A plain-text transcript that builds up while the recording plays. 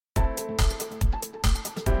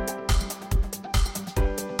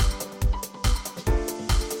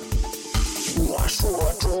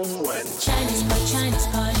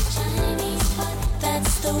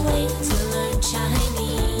the way to learn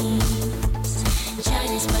Chinese.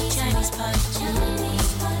 ChinesePod, ChinesePod,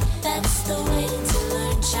 ChinesePod. That's the way to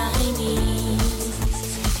learn Chinese.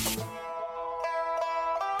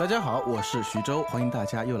 大家好，我是徐州，欢迎大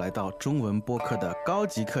家又来到中文播客的高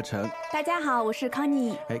级课程。大家好，我是康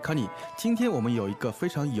妮。康妮，今天我们有一个非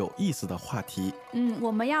常有意思的话题。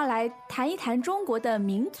我们要来谈一谈中国的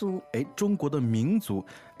民族。中国的民族，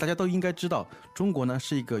大家都应该知道，中国呢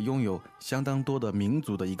是一个拥有相当多的民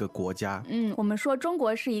族的一个国家。我们说中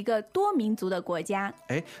国是一个多民族的国家。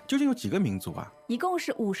究竟有几个民族啊？一共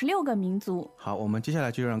是56个民族。好，我们接下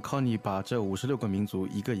来就让康妮把这56个民族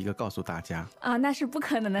一个一个告诉大家。那是不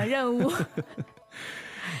可能的任务。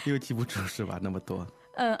因为记不住是吧？那么多。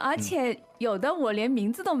而且有的我连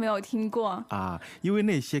名字都没有听过因为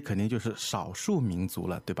那些肯定就是少数民族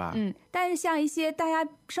了，对吧？但是像一些大家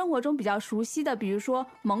生活中比较熟悉的，比如说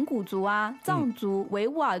蒙古族啊、藏族、维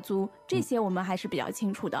吾尔族，这些我们还是比较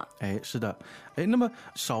清楚的。是的。那么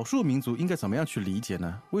少数民族应该怎么样去理解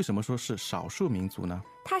呢？为什么说是少数民族呢？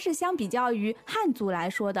它是相比较于汉族来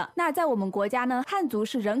说的。那在我们国家呢，汉族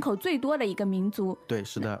是人口最多的一个民族。对，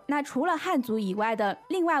是的。那除了汉族以外的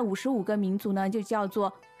另外55个民族呢，就叫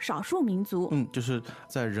做少数民族。就是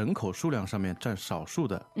在人口数量上面占少数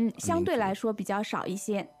的。相对来说比较少一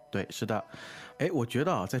些。对，是的。我觉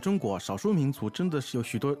得在中国少数民族真的是有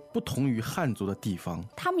许多不同于汉族的地方。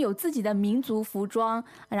他们有自己的民族服装，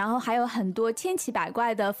然后还有很多千奇百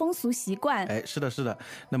怪的风俗习惯。是的，是的。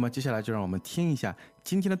那么接下来就让我们听一下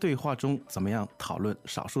今天的对话中怎么样讨论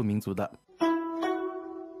少数民族的。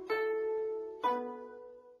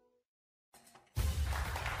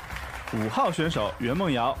5号选手袁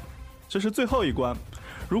梦瑶，这是最后一关，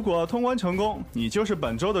如果通关成功，你就是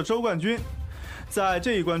本周的周冠军。在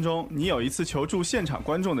这一关中，你有一次求助现场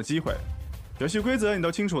观众的机会。游戏规则你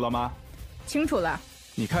都清楚了吗？清楚了。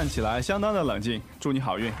你看起来相当的冷静，祝你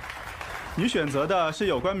好运。你选择的是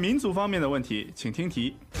有关民族方面的问题，请听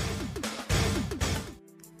题。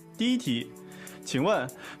第一题，请问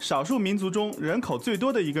少数民族中人口最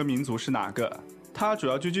多的一个民族是哪个？它主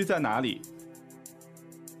要聚居在哪里？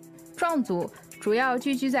壮族，主要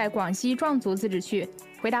聚居在广西壮族自治区。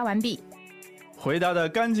回答完毕。回答得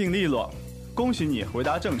干净利落，恭喜你回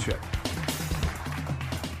答正确。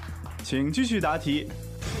请继续答题。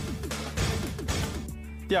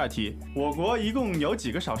第二题，我国一共有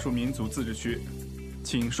几个少数民族自治区？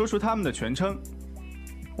请说出他们的全称。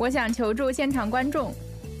我想求助现场观众。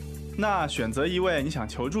那选择一位你想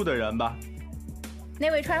求助的人吧。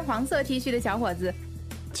那位穿黄色 T 恤的小伙子。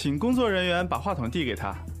请工作人员把话筒递给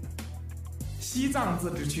他。西藏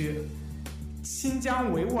自治区、新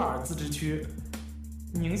疆维吾尔自治区、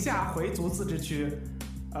宁夏回族自治区、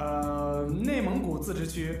内蒙古自治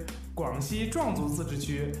区、广西壮族自治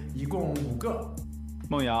区，一共5个。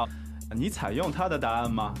梦瑶，你采用他的答案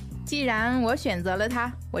吗？既然我选择了他，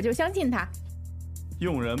我就相信他。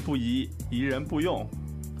用人不疑，疑人不用，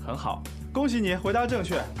很好，恭喜你回答正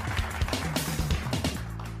确。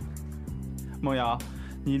梦瑶，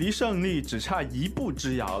你离胜利只差1步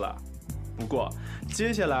之遥了。不过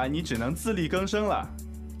接下来你只能自力更生了，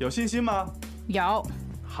有信心吗？有。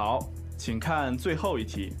好，请看最后一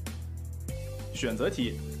题，选择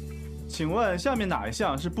题。请问下面哪一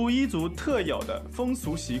项是布依族特有的风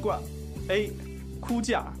俗习惯？ A. 哭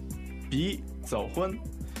嫁， B. 走婚，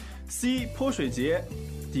 C. 泼水节，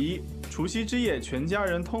 D. 除夕之夜全家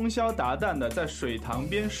人通宵达旦的在水塘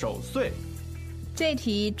边守岁。这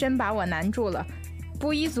题真把我难住了，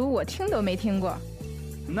布依族我听都没听过。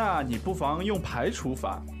那你不妨用排除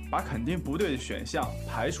法，把肯定不对的选项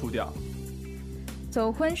排除掉。走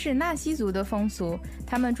婚是纳西族的风俗，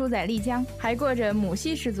他们住在丽江，还过着母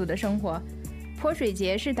系氏族的生活。泼水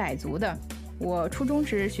节是傣族的，我初中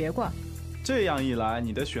时学过。这样一来，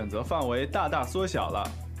你的选择范围大大缩小了。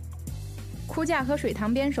哭嫁和水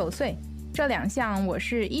塘边守岁，这2项我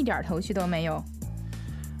是一点头绪都没有。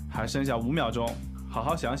还剩下5秒钟，好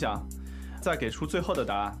好想想，再给出最后的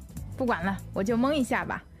答案。不管了，我就蒙一下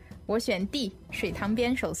吧，我选 D， 水塘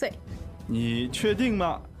边守岁。你确定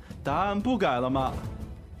吗？答案不改了吗？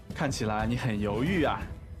看起来你很犹豫啊。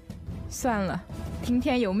算了，听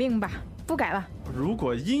天由命吧，不改了。如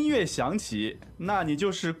果音乐响起，那你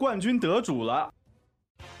就是冠军得主了。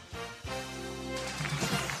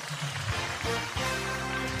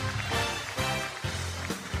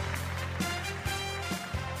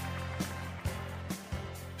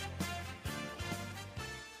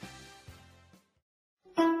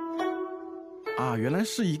原来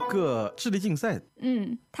是一个智力竞赛。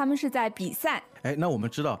他们是在比赛。那我们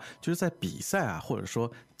知道就是在比赛或者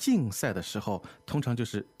说竞赛的时候，通常就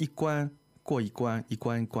是一关过一关一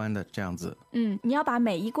关一关的这样子。你要把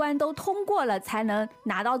每一关都通过了，才能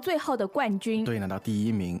拿到最后的冠军。对，拿到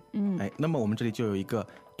第1名。那么我们这里就有一个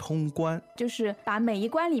通关，就是把每一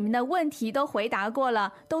关里面的问题都回答过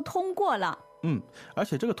了，都通过了。而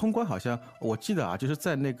且这个通关好像我记得啊，就是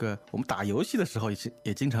在那个我们打游戏的时候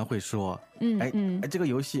也经常会说，这个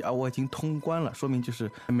游戏啊我已经通关了，说明就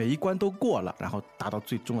是每一关都过了，然后达到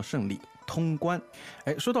最终的胜利。通关。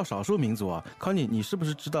说到少数民族啊，康妮，你是不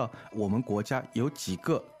是知道我们国家有几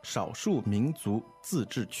个少数民族自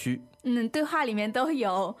治区？对话里面都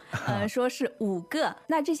有，说是5个。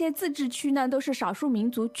那这些自治区呢，都是少数民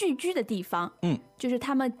族聚居的地方，就是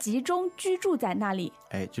他们集中居住在那里。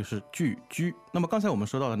就是聚居。那么刚才我们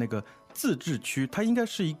说到的那个自治区，它应该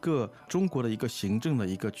是一个中国的一个行政的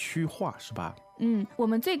一个区划，是吧？我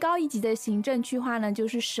们最高一级的行政区划呢，就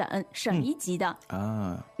是省一级的。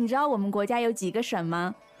你知道我们国家有几个省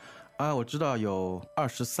吗？我知道有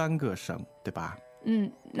23个省，对吧？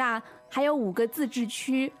那还有5个自治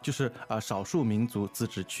区，就是少数民族自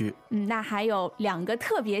治区。那还有2个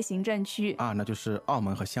特别行政区那就是澳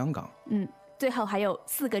门和香港。最后还有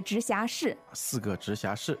4个直辖市，4个直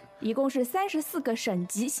辖市，一共是34个省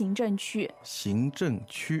级行政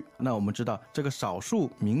区。那我们知道这个少数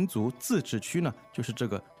民族自治区呢，就是这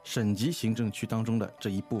个省级行政区当中的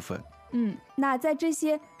这一部分。那在这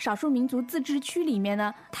些少数民族自治区里面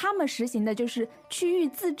呢，他们实行的就是区域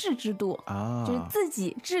自治制度就是自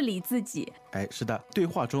己治理自己。是的，对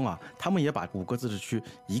话中啊，他们也把5个自治区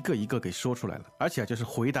一个一个给说出来了，而且就是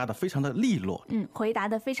回答的非常的利落。回答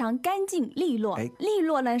的非常干净利落。利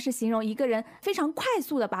落呢是形容一个人非常快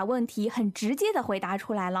速的把问题很直接的回答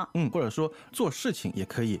出来了。或者说做事情也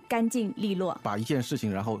可以干净利落，把一件事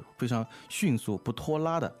情然后非常迅速不拖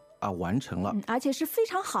拉的完成了，而且是非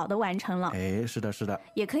常好的完成了。是的，是的。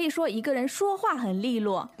也可以说一个人说话很利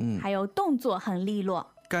落，还有动作很利落，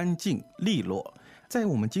干净利落。在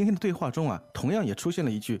我们今天的对话中啊，同样也出现了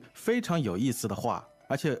一句非常有意思的话，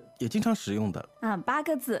而且也经常使用的8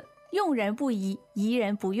个字：用人不疑，疑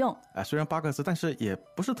人不用。虽然8个字，但是也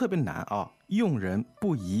不是特别难啊。用人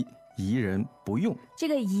不疑，疑人不用。这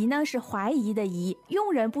个疑呢是怀疑的疑，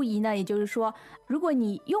用人不疑呢，也就是说，如果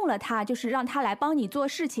你用了他，就是让他来帮你做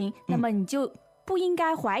事情，那么你就不应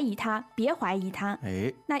该怀疑他，别怀疑他。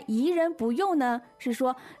那疑人不用呢，是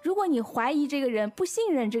说如果你怀疑这个人，不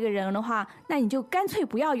信任这个人的话，那你就干脆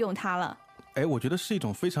不要用他了。我觉得是一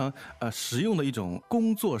种非常实用的一种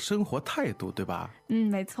工作生活态度，对吧？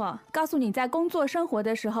没错，告诉你在工作生活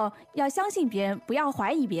的时候要相信别人，不要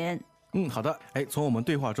怀疑别人。好的。从我们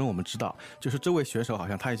对话中我们知道，就是这位选手好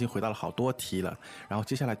像他已经回答了好多题了，然后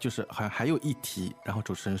接下来就是好像还有一题，然后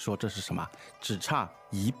主持人说这是什么？只差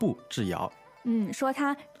1步之遥。说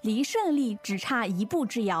他离胜利只差1步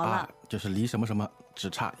之遥了，就是离什么什么只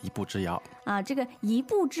差1步之遥这个1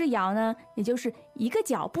步之遥呢，也就是1个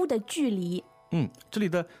脚步的距离。这里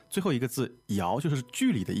的最后一个字遥就是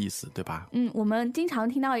距离的意思，对吧？我们经常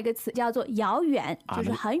听到一个词叫做遥远，就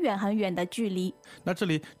是很远很远的距离。那这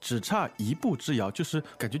里只差1步之遥，就是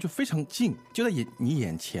感觉就非常近，就在你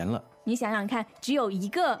眼前了。你想想看，只有1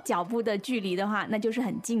个脚步的距离的话，那就是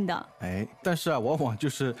很近的。但是往往就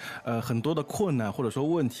是很多的困难或者说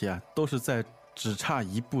问题都是在只差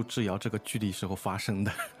1步之遥这个距离时候发生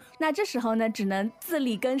的。那这时候呢，只能自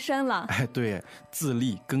力更生了。对，自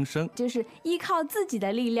力更生就是依靠自己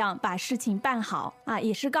的力量把事情办好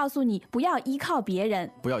也是告诉你不要依靠别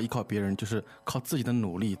人，就是靠自己的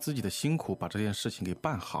努力、自己的辛苦把这件事情给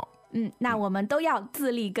办好。那我们都要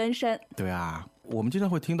自力更生。对啊，我们经常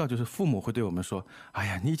会听到，就是父母会对我们说：“哎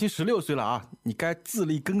呀，你已经16岁了你该自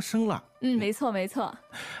力更生了。”没错没错。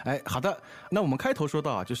好的，那我们开头说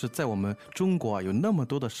到就是在我们中国有那么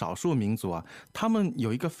多的少数民族他们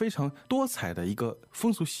有一个非常多彩的一个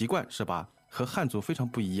风俗习惯，是吧？和汉族非常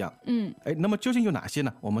不一样。那么究竟有哪些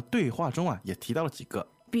呢？我们对话中也提到了几个，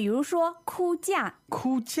比如说哭嫁。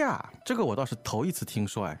哭嫁，这个我倒是头一次听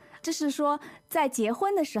说。这是说在结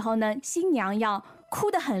婚的时候呢，新娘要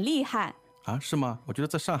哭得很厉害是吗？我觉得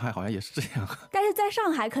在上海好像也是这样。但是在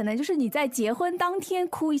上海可能就是你在结婚当天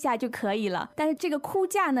哭一下就可以了，但是这个哭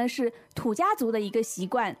嫁呢是土家族的一个习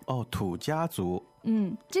惯。土家族。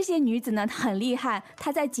这些女子呢很厉害，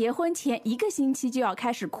她在结婚前1个星期就要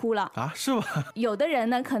开始哭了是吗？有的人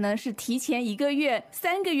呢可能是提前1个月、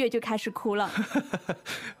3个月就开始哭了。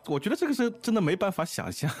我觉得这个是真的没办法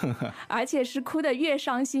想象而且是哭得越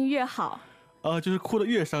伤心越好。就是哭得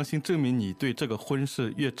越伤心，证明你对这个婚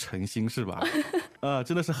事越诚心，是吧？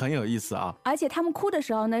真的是很有意思而且他们哭的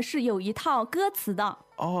时候呢是有一套歌词的。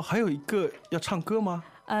还有一个要唱歌吗？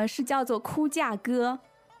是叫做哭嫁歌。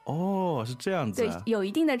是这样子。对，有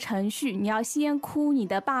一定的程序，你要先哭你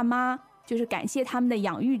的爸妈，就是感谢他们的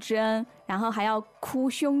养育之恩，然后还要哭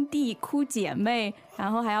兄弟、哭姐妹，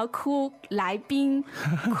然后还要哭来宾、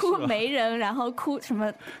哭媒人，然后哭什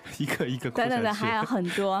么一个一个哭下去，等等的，还有很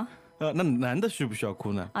多。那男的需不需要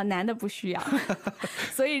哭呢？男的不需要，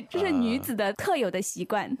所以这是女子的特有的习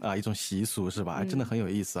惯一种习俗是吧？真的很有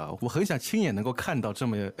意思啊！我很想亲眼能够看到这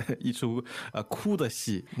么一出哭的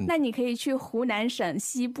戏。那你可以去湖南省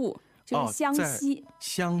西部。就是湘西，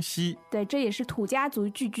湘西，对，这也是土家族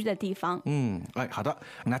聚居的地方。好的，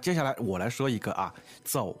那接下来我来说一个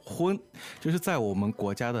走婚，就是在我们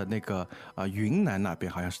国家的那个云南那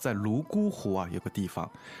边，好像是在泸沽湖有个地方，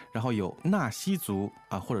然后有纳西族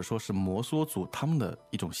或者说是摩梭族他们的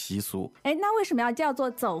一种习俗。那为什么要叫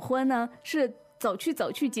做走婚呢？是走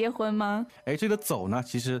去结婚吗？这个走呢，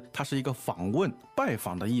其实它是一个访问、拜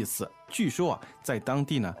访的意思。据说在当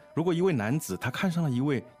地呢，如果一位男子他看上了一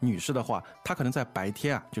位女士的话，他可能在白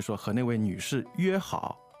天就说和那位女士约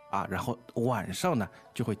好然后晚上呢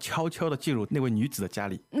就会悄悄的进入那位女子的家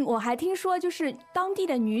里。我还听说，就是当地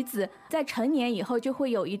的女子在成年以后就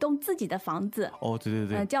会有一栋自己的房子。对对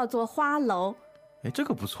对，叫做花楼。这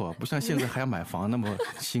个不错，不像现在还要买房那么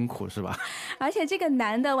辛苦是吧？而且这个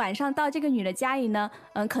男的晚上到这个女的家里呢，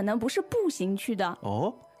可能不是步行去的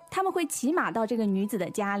他们会骑马到这个女子的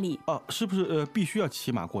家里。是不是必须要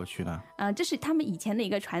骑马过去呢？这是他们以前的一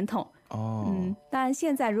个传统。当然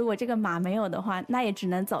现在如果这个马没有的话，那也只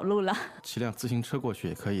能走路了。骑辆自行车过去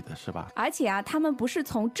也可以的是吧？而且他们不是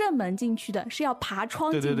从正门进去的，是要爬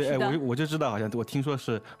窗进去的。对对对，我就知道，好像我听说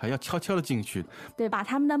是还要悄悄的进去。对，把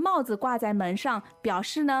他们的帽子挂在门上，表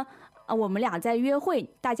示呢我们俩在约会，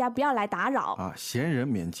大家不要来打扰闲人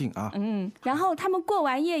免进然后他们过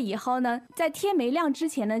完夜以后呢，在天没亮之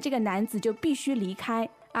前呢，这个男子就必须离开，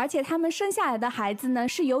而且他们生下来的孩子呢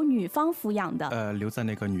是由女方抚养的，留在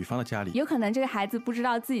那个女方的家里。有可能这个孩子不知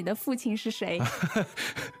道自己的父亲是谁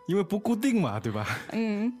因为不固定嘛，对吧？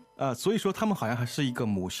所以说他们好像还是一个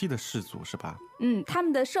母系的氏族是吧？他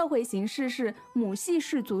们的社会形式是母系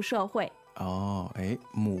氏族社会。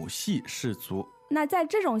母系氏族。那在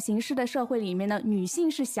这种形式的社会里面呢，女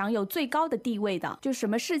性是享有最高的地位的，就什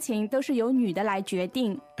么事情都是由女的来决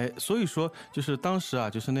定。所以说就是当时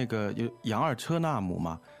就是那个杨二车纳姆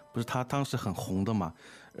嘛，不是他当时很红的嘛，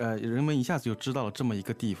人们一下子就知道了这么一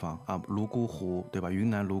个地方泸沽湖，对吧？云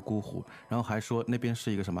南泸沽湖，然后还说那边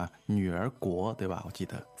是一个什么女儿国，对吧？我记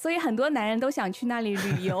得。所以很多男人都想去那里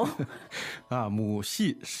旅游母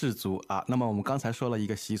系氏族那么我们刚才说了一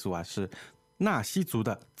个习俗是纳西族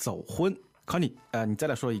的走婚。Connie， 你再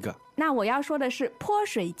来说一个。那我要说的是泼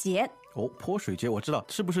水节。泼水节我知道，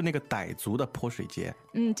是不是那个傣族的泼水节？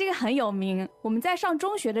这个很有名，我们在上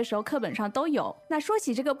中学的时候课本上都有。那说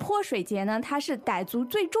起这个泼水节呢，它是傣族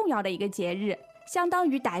最重要的一个节日，相当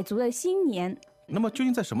于傣族的新年。那么究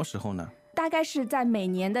竟在什么时候呢？大概是在每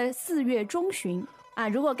年的4月中旬。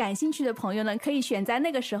如果感兴趣的朋友呢，可以选在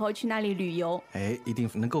那个时候去那里旅游。一定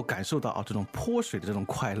能够感受到这种泼水的这种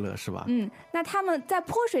快乐是吧？那他们在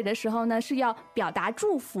泼水的时候呢，是要表达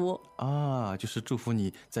祝福就是祝福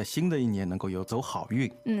你在新的一年能够有走好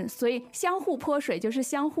运。所以相互泼水就是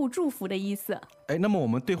相互祝福的意思。那么我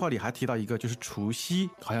们对话里还提到一个，就是除夕，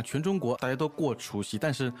好像全中国大家都过除夕，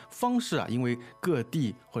但是方式因为各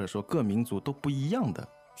地或者说各民族都不一样的。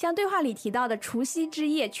像对话里提到的除夕之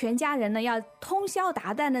夜，全家人呢要通宵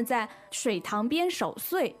达旦的在水塘边守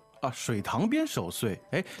岁水塘边守岁。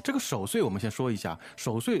这个守岁我们先说一下，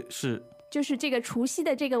守岁是就是这个除夕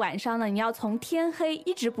的这个晚上呢，你要从天黑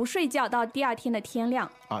一直不睡觉到第二天的天亮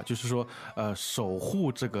就是说守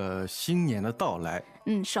护这个新年的到来。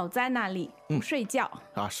守在那里不睡觉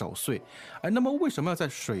守岁。那么为什么要在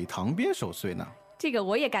水塘边守岁呢？这个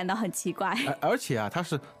我也感到很奇怪。而且它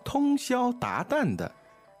是通宵达旦的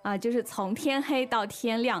就是从天黑到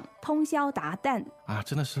天亮，通宵达旦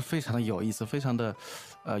真的是非常的有意思，非常的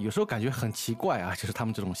有时候感觉很奇怪就是他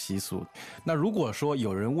们这种习俗。那如果说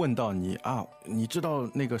有人问到你你知道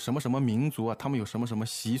那个什么什么民族他们有什么什么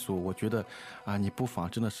习俗，我觉得你不妨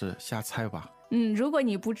真的是瞎猜吧。如果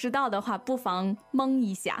你不知道的话，不妨蒙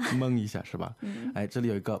一下是吧？这里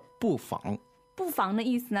有一个不妨。不妨的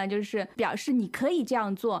意思呢，就是表示你可以这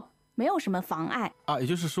样做，没有什么妨碍也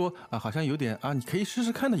就是说好像有点你可以试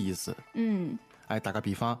试看的意思。打个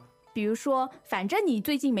比方，比如说反正你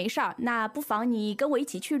最近没事儿，那不妨你跟我一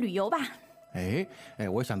起去旅游吧。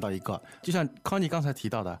我想到一个，就像康妮刚才提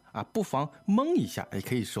到的不妨蒙一下，也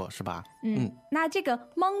可以说是吧？那这个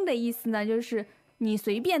蒙的意思呢，就是你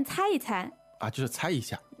随便猜一猜就是猜一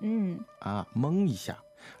下。蒙一下。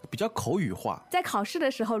比较口语化。在考试的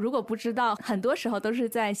时候，如果不知道，很多时候都是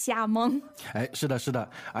在瞎蒙。哎，是的，是的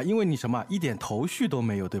啊，因为你什么一点头绪都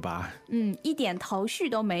没有，对吧？一点头绪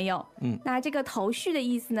都没有。那这个头绪的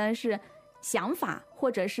意思呢是想法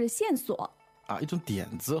或者是线索啊，一种点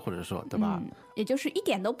子或者说，对吧？也就是一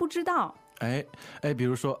点都不知道。哎，比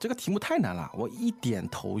如说这个题目太难了，我一点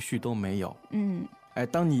头绪都没有。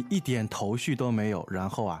当你一点头绪都没有，然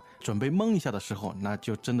后准备蒙一下的时候，那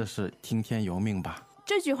就真的是听天由命吧。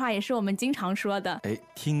这句话也是我们经常说的。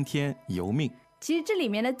听天由命。其实这里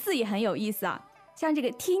面的字也很有意思啊，像这个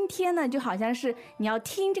听天呢，就好像是你要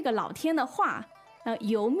听这个老天的话，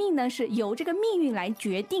由命呢是由这个命运来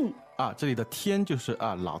决定。这里的天就是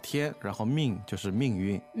老天，然后命就是命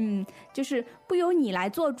运。就是不由你来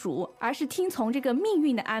做主，而是听从这个命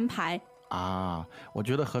运的安排。我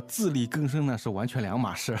觉得和自力更生呢是完全两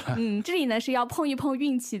码事了。这里呢是要碰一碰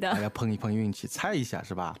运气的，要碰一碰运气，猜一下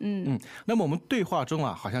是吧？那么我们对话中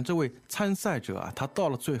好像这位参赛者他到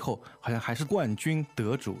了最后好像还是冠军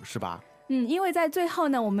得主是吧？因为在最后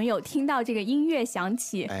呢，我们有听到这个音乐响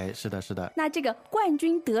起。是的，是的。那这个冠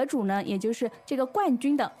军得主呢，也就是这个冠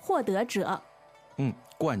军的获得者。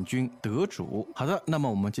冠军得主。好的，那么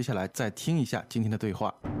我们接下来再听一下今天的对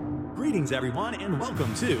话。Greetings, everyone, and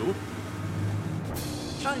welcome to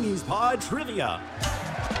ChinesePod Trivia.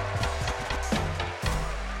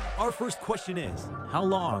 Our first question is, how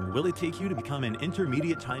long will it take you to become an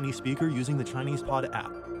intermediate Chinese speaker using the ChinesePod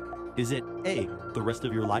app? Is it A, the rest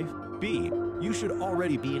of your life? B, you should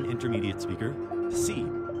already be an intermediate speaker? C,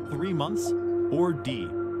 3 months? Or D,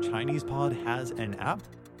 ChinesePod has an app?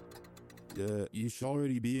 You should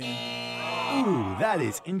already be in. Ooh, that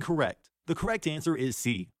is incorrect. The correct answer is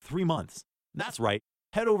C, 3 months. That's right.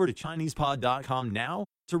 Head over to ChinesePod.com now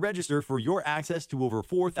to register for your access to over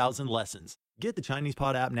 4,000 lessons. Get the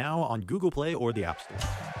ChinesePod app now on Google Play or the App Store.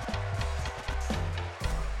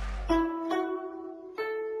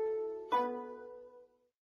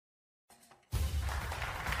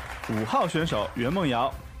 5号选手袁梦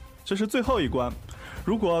瑶，这是最后一关，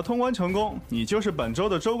如果通关成功，你就是本周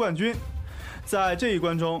的周冠军。在这一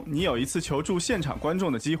关中，你有一次求助现场观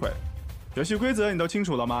众的机会。游戏规则你都清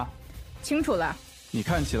楚了吗？清楚了。你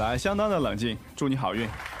看起来相当的冷静，祝你好运。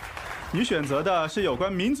你选择的是有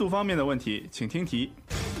关民族方面的问题，请听题。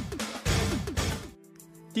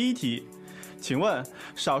第一题，请问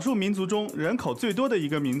少数民族中人口最多的一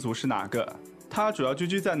个民族是哪个？它主要聚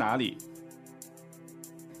居在哪里？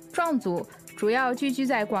壮族主要聚居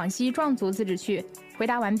在广西壮族自治区。回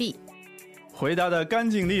答完毕。回答的干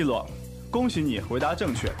净利落，恭喜你回答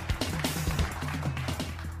正确。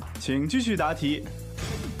请继续答题。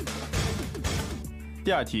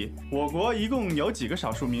第二题，我国一共有几个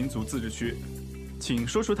少数民族自治区？请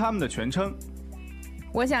说出他们的全称。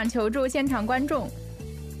我想求助现场观众。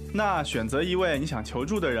那选择一位你想求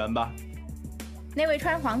助的人吧。那位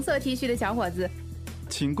穿黄色 T 恤的小伙子。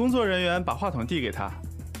请工作人员把话筒递给他。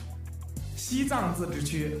西藏自治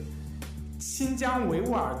区、新疆维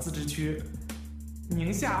吾尔自治区、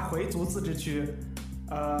宁夏回族自治区、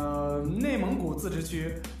内蒙古自治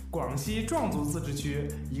区、广西壮族自治区，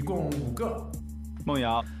一共5个。梦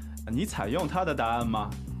瑶，你采用他的答案吗？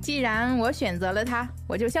既然我选择了他，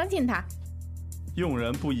我就相信他。用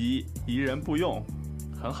人不疑，疑人不用，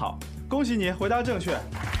很好，恭喜你回答正确。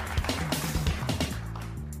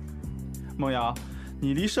梦瑶，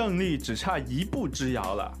你离胜利只差1步之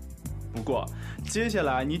遥了。不过，接下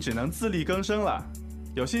来你只能自力更生了，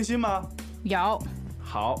有信心吗？有。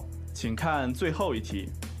好，请看最后一题。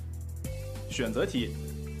选择题，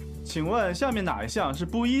请问下面哪一项是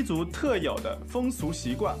布依族特有的风俗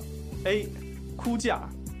习惯 ？A. 哭嫁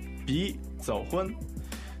B. 走婚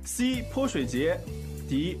C. 泼水节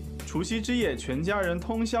D. 除夕之夜全家人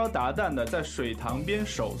通宵达旦的在水塘边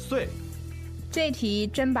守岁。这题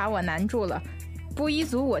真把我难住了，布依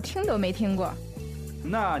族我听都没听过。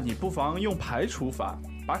那你不妨用排除法，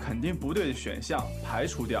把肯定不对的选项排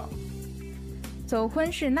除掉。走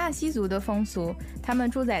婚是纳西族的风俗，他们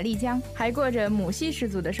住在丽江，还过着母系氏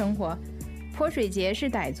族的生活。泼水节是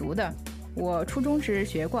傣族的，我初中时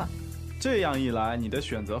学过。这样一来，你的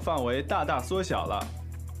选择范围大大缩小了。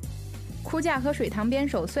哭嫁和水塘边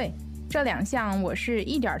守岁，这2项我是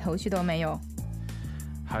一点头绪都没有。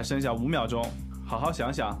还剩下5秒钟，好好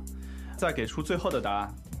想想，再给出最后的答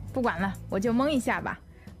案。不管了，我就蒙一下吧。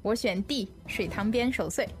我选 D， 水塘边守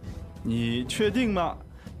岁。你确定吗？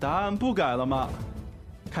答案不改了吗？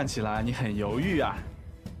看起来你很犹豫啊。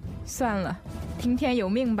算了，听天由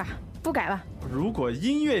命吧，不改了。如果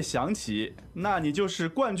音乐响起，那你就是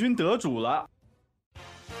冠军得主了。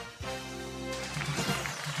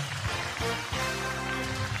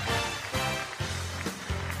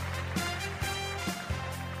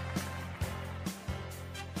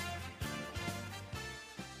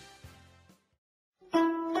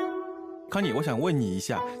康妮，我想问你一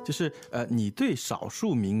下，就是你对少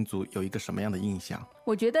数民族有一个什么样的印象？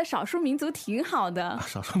我觉得少数民族挺好的。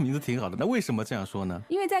少数民族挺好的，那为什么这样说呢？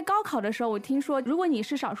因为在高考的时候，我听说如果你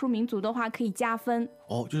是少数民族的话，可以加分。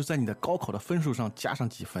哦，就是在你的高考的分数上加上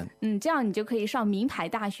几分。这样你就可以上名牌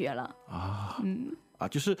大学了。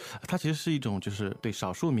就是它其实是一种就是对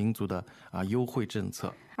少数民族的优惠政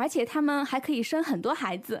策，而且他们还可以生很多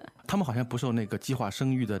孩子。他们好像不受那个计划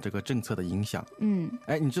生育的这个政策的影响。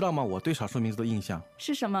你知道吗？我对少数民族的印象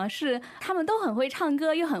是什么？是他们都很会唱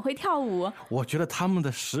歌，又很会跳舞。我觉得他们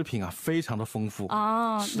的食品非常的丰富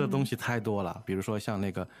吃的东西太多了。比如说像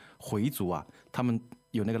那个回族他们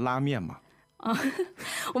有那个拉面嘛。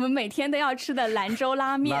我们每天都要吃的兰州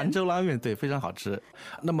拉面。兰州拉面对，非常好吃。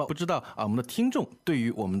那么不知道我们的听众对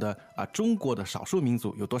于我们的中国的少数民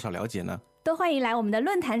族有多少了解呢？都欢迎来我们的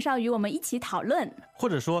论坛上与我们一起讨论。或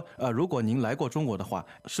者说如果您来过中国的话，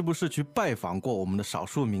是不是去拜访过我们的少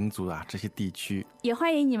数民族这些地区？也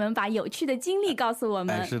欢迎你们把有趣的经历告诉我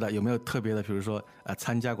们。是的，有没有特别的，比如说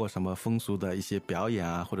参加过什么风俗的一些表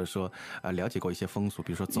演或者说了解过一些风俗，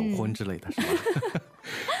比如说走婚之类的，是吧？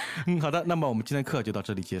好的，那么我们今天课就到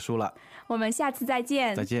这里结束了，我们下次再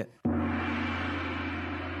见。再见。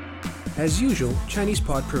As usual,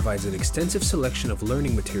 ChinesePod provides an extensive selection of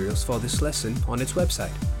learning materials for this lesson on its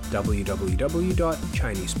website,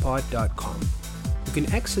 www.chinesepod.com. You can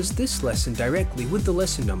access this lesson directly with the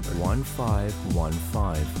lesson number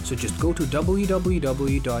 1515. So just go to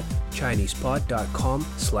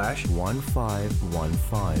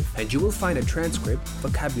www.chinesepod.com/1515 and you will find a transcript,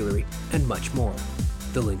 vocabulary, and much more.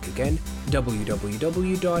 The link again,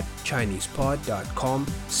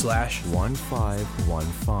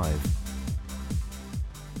 www.chinesepod.com/1515.